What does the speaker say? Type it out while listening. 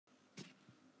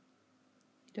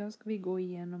Idag ska vi gå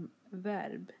igenom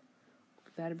verb och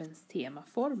verbens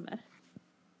temaformer.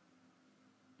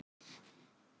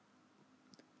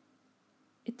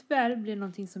 Ett verb är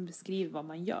någonting som beskriver vad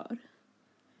man gör.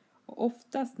 Och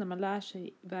oftast när man lär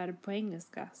sig verb på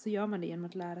engelska så gör man det genom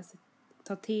att lära sig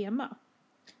ta tema.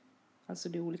 Alltså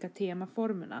de olika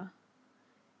temaformerna.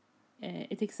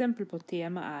 Ett exempel på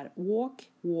tema är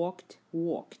walk, walked,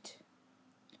 walked.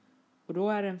 Och då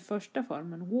är den första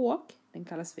formen walk, den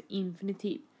kallas för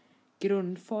infinitiv.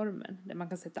 Grundformen där man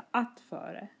kan sätta att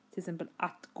före. Till exempel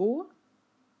att gå.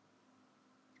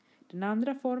 Den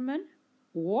andra formen,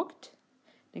 walked,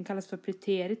 den kallas för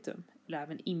preteritum eller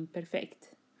även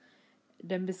imperfekt.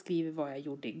 Den beskriver vad jag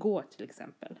gjorde igår till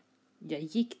exempel. Jag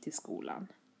gick till skolan.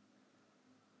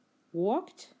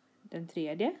 Walked, den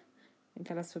tredje, den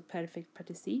kallas för perfekt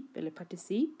particip eller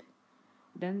particip.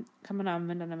 Den kan man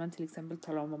använda när man till exempel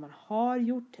talar om vad man har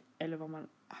gjort eller vad man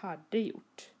hade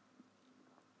gjort.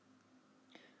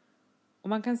 Och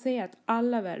man kan säga att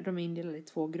alla verb är indelade i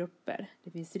två grupper.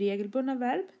 Det finns regelbundna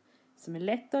verb som är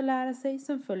lätta att lära sig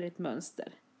som följer ett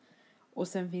mönster. Och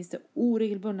sen finns det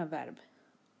oregelbundna verb.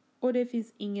 Och det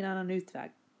finns ingen annan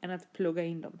utväg än att plugga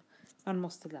in dem. Man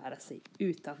måste lära sig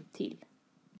utan till.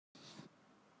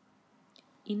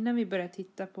 Innan vi börjar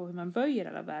titta på hur man böjer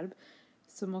alla verb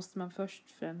så måste man först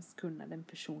och främst kunna den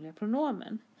personliga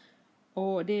pronomen.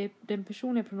 Och det är den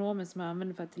personliga pronomen som man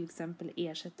använder för att till exempel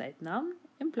ersätta ett namn,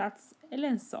 en plats eller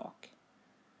en sak.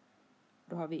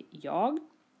 Då har vi jag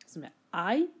som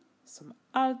är I som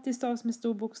alltid stavas med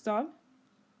stor bokstav.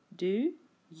 Du,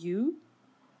 you,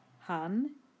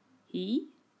 han, he,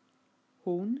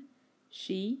 hon,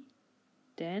 she,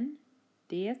 den,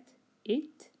 det,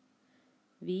 it,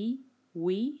 vi,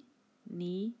 we,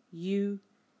 ni, you,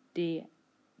 det,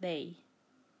 they.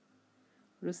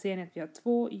 Och då ser ni att vi har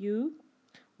två you.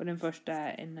 Och den första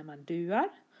är när man duar.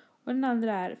 Och den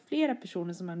andra är flera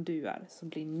personer som man duar som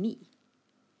blir ni.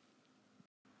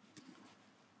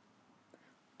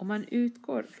 Om man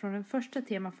utgår från den första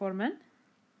temaformen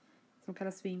som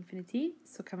kallas för infinitiv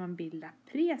så kan man bilda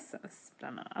presens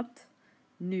bland annat.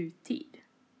 Nutid.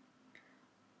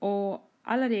 Och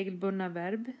alla regelbundna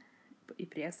verb i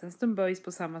presens de böjs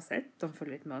på samma sätt. De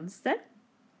följer ett mönster.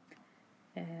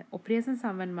 Och presens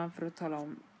använder man för att tala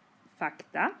om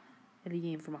fakta eller ge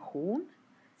information.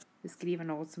 Beskriva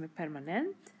något som är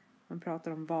permanent. Man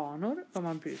pratar om vanor, vad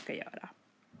man brukar göra.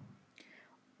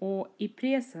 Och i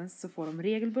presens så får de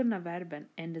regelbundna verben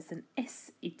ändelsen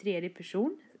s i tredje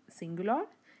person, singular.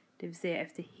 Det vill säga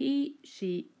efter he,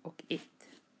 she och it.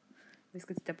 Vi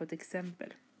ska titta på ett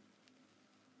exempel.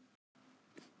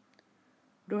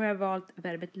 Då har jag valt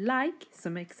verbet like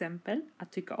som exempel,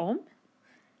 att tycka om.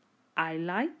 I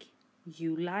like,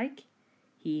 you like,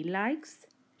 he likes,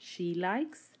 she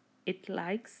likes, it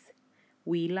likes,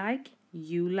 we like,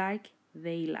 you like,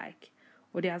 they like.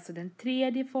 Och det är alltså den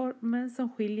tredje formen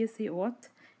som skiljer sig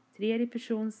åt. Tredje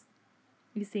persons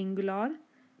i singular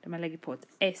där man lägger på ett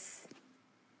s.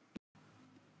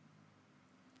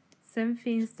 Sen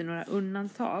finns det några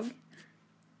undantag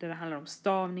där det handlar om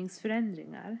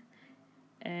stavningsförändringar.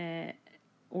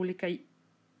 Olika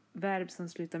verb som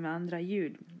slutar med andra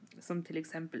ljud. Som till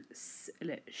exempel s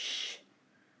eller sh.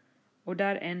 Och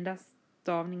där ändras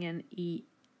stavningen i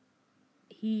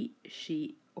he,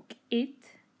 she och it.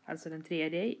 Alltså den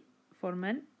tredje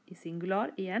formen i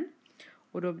singular igen.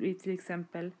 Och då blir till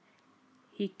exempel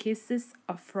he kisses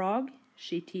a frog.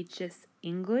 She teaches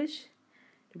English.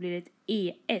 Då blir det ett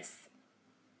es.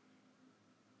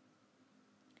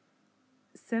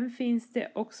 Sen finns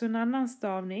det också en annan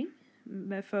stavning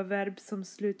för verb som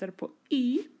slutar på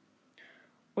y.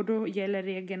 Och då gäller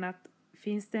regeln att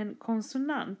finns det en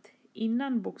konsonant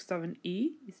innan bokstaven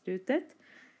y i slutet,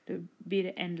 då blir det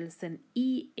ändelsen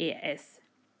ies.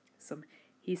 Som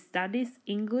he studies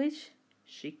English,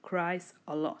 she cries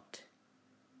a lot.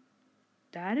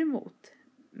 Däremot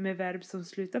med verb som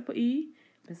slutar på y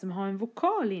men som har en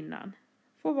vokal innan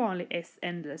får vanlig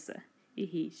s-ändelse i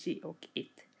he, she och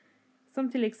it.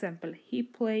 Som till exempel he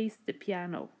plays the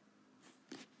piano.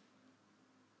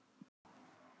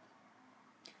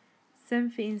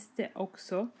 Sen finns det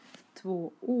också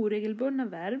två oregelbundna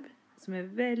verb som är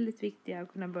väldigt viktiga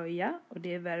att kunna böja. Och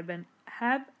det är verben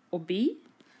have och be.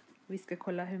 Vi ska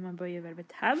kolla hur man böjer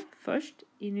verbet have först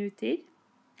i nutid.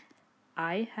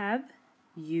 I have,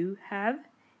 you have,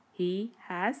 he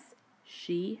has,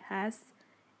 she has,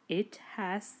 it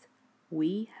has,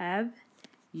 we have,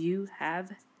 you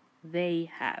have, they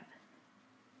have.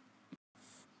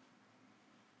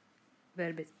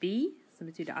 Verbet be som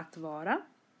betyder att vara.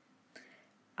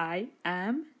 I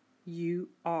am, you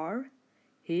are,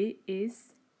 he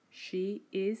is, she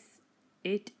is,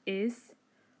 it is,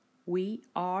 we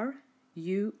are,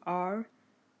 you are,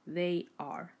 they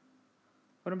are.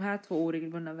 Och de här 2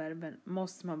 oregelbundna verben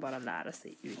måste man bara lära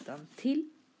sig utan till.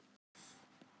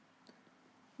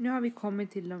 Nu har vi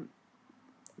kommit till de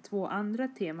 2 andra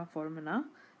temaformerna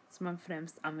som man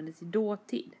främst använder till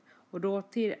dåtid. Och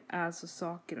dåtid är alltså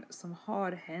saker som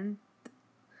har hänt.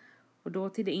 Och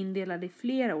dåtid är indelade i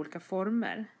flera olika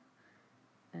former.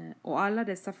 Och alla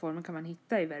dessa former kan man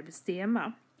hitta i verbets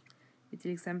tema.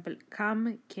 Till exempel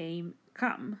come, came,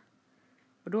 come.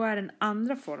 Och då är den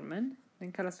andra formen,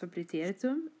 den kallas för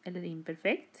preteritum eller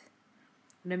imperfekt.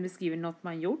 Den beskriver något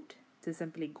man gjort, till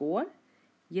exempel igår.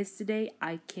 Yesterday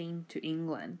I came to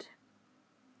England.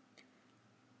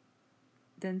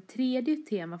 Den tredje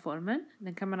temaformen,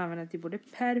 den kan man använda till både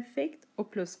perfekt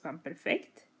och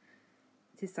plusquamperfekt.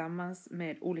 Tillsammans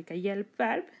med olika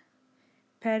hjälpverb.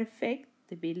 Perfekt,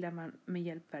 det bildar man med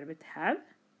hjälpverbet have.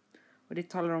 Och det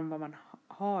talar om vad man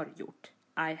har gjort.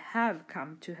 I have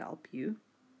come to help you.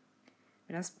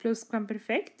 Medan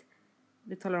plusquamperfekt,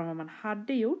 det talar om vad man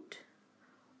hade gjort.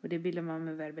 Och det bildar man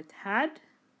med verbet had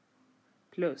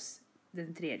plus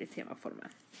den tredje temaformen.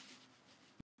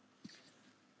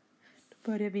 Då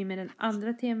börjar vi med den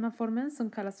andra temaformen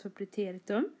som kallas för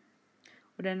preteritum.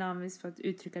 Och den används för att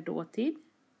uttrycka dåtid.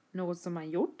 Något som man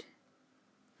gjort.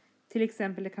 Till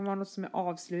exempel det kan vara något som är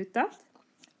avslutat.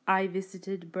 I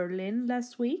visited Berlin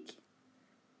last week.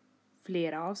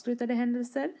 Flera avslutade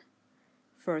händelser.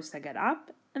 First I got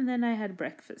up and then I had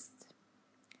breakfast.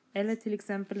 Eller till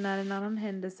exempel när en annan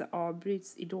händelse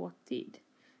avbryts i dåtid.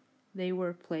 They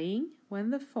were playing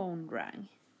when the phone rang.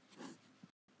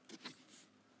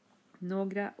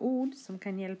 Några ord som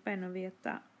kan hjälpa en att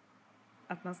veta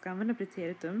att man ska använda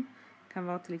preteritum kan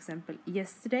vara till exempel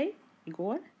yesterday,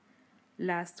 igår.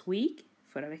 Last week,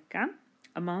 förra veckan.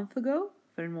 A month ago,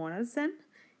 för en månad sedan.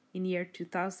 In year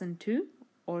 2002,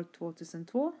 år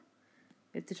 2002.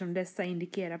 Eftersom dessa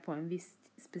indikerar på en viss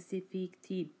specifik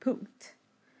tidpunkt.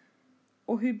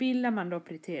 Och hur bildar man då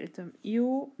preteritum?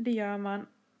 Jo, det gör man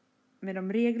med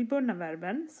de regelbundna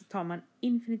verben. Så tar man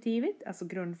infinitivet, alltså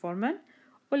grundformen.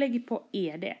 Och lägger på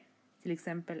ed. Till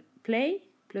exempel play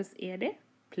plus ed.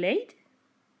 Played.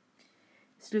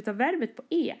 Slutar verbet på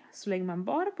e så lägger man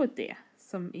bara på ett d.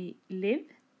 Som i live.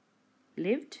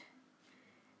 Lived.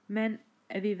 Men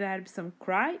är vi verb som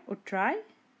cry och try.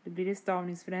 Då blir det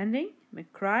stavningsförändring med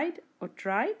cried och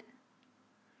tried.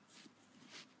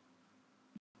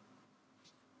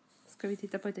 Ska vi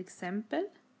titta på ett exempel.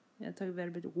 Jag har tagit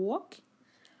verbet walk.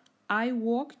 I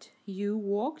walked, you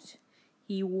walked,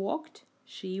 he walked,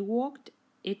 she walked,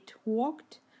 it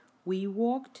walked, we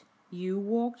walked, you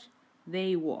walked,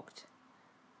 they walked.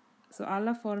 Så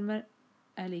alla former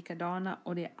är likadana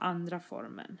och det är andra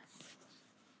formen.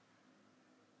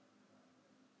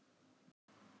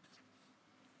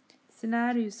 Sen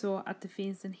är det ju så att det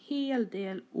finns en hel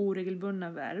del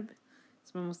oregelbundna verb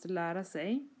som man måste lära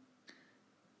sig.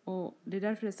 Och det är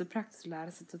därför det är så praktiskt att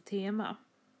lära sig ett tema.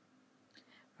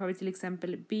 Har vi till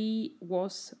exempel be,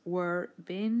 was, were,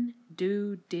 been,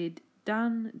 do, did,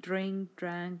 done, drink,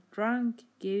 drank, drunk,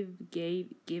 give, gave,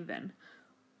 given.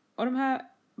 Och de här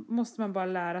måste man bara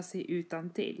lära sig utan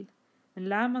till. Men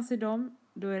lär man sig dem,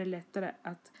 då är det lättare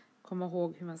att komma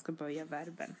ihåg hur man ska böja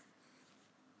verben.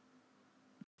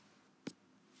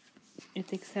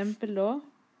 Ett exempel då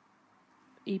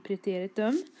i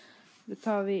preteritum. Då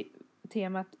tar vi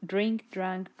temat drink,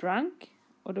 drank, drunk.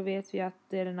 Och då vet vi att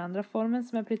det är den andra formen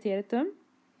som är preteritum.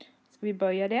 Ska vi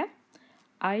böja det?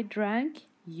 I drank,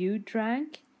 you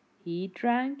drank, he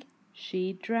drank,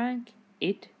 she drank,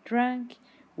 it drank,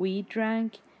 we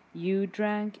drank, you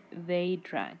drank, they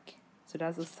drank. Så det är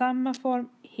alltså samma form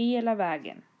hela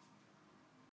vägen.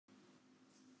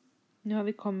 Nu har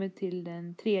vi kommit till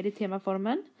den tredje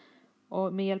temaformen.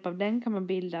 Och med hjälp av den kan man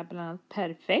bilda bland annat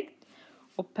perfekt.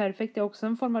 Och perfekt är också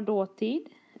en form av dåtid.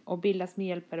 Och bildas med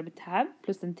hjälp av verbet have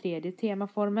plus den tredje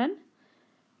temaformen.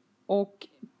 Och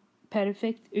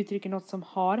perfekt uttrycker något som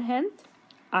har hänt.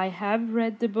 I have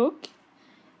read the book.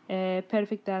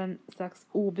 Perfekt är en slags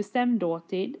obestämd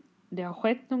dåtid. Det har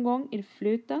skett någon gång i det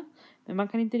förflutna. Men man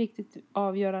kan inte riktigt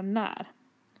avgöra när.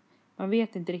 Man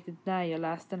vet inte riktigt när jag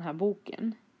läste den här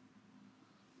boken.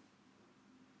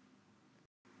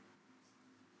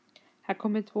 Här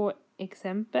kommer 2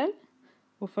 exempel.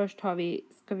 Och först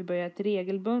ska vi börja ett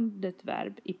regelbundet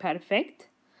verb i perfekt.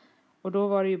 Och då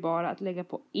var det ju bara att lägga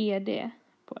på ed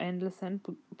på ändelsen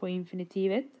på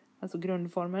infinitivet. Alltså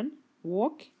grundformen.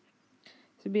 Walk.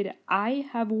 Så blir det I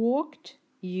have walked.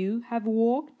 You have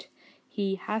walked.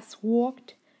 He has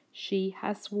walked. She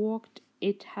has walked.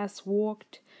 It has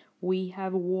walked. We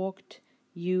have walked.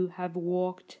 You have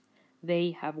walked.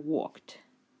 They have walked.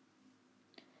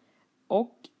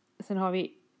 Och sen har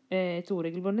vi ett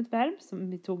oregelbundet verb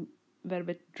som vi tog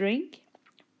verbet drink.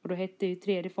 Och då hette ju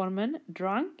tredje formen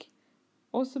drunk.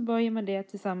 Och så böjer man det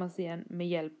tillsammans igen med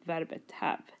hjälpverbet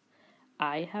have.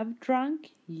 I have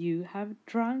drunk, you have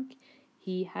drunk,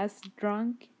 he has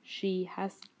drunk, she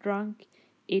has drunk,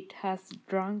 it has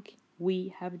drunk,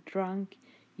 we have drunk,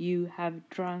 you have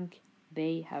drunk,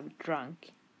 they have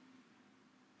drunk.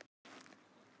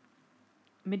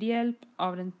 Med hjälp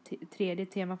av den tredje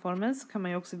temaformen så kan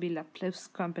man ju också bilda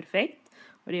plusquamperfekt.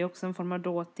 Och det är också en form av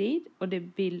dåtid. Och det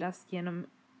bildas genom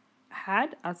had,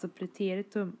 alltså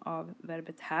preteritum av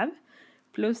verbet have,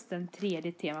 plus den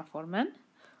tredje temaformen.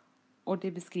 Och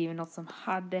det beskriver något som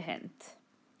hade hänt.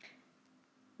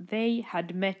 They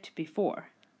had met before.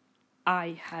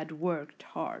 I had worked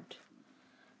hard.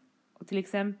 Och till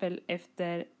exempel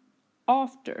efter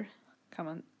after kan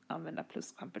man använda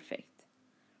plusquamperfekt.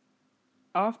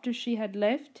 After she had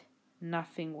left,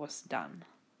 nothing was done.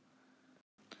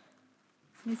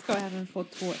 Vi ska även få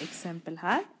 2 exempel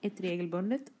här. Ett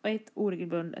regelbundet och ett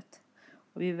oregelbundet.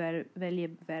 Och vi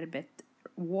väljer verbet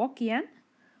walk igen.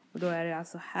 Och då är det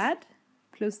alltså had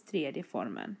plus tredje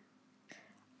formen.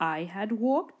 I had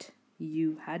walked,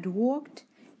 you had walked,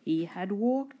 he had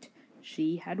walked,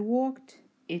 she had walked,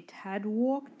 it had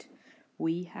walked,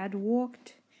 we had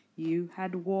walked, you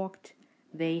had walked,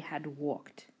 they had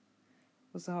walked.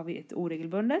 Och så har vi ett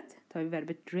oregelbundet. Tar vi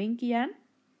verbet drink igen.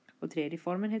 Och tredje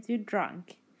formen heter ju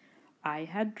drunk. I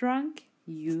had drunk,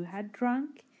 you had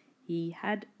drunk, he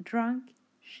had drunk,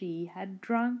 she had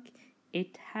drunk,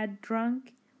 it had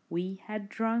drunk, we had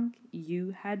drunk,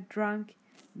 you had drunk,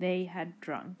 they had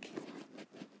drunk.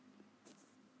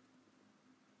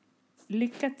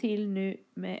 Lycka till nu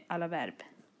med alla verb.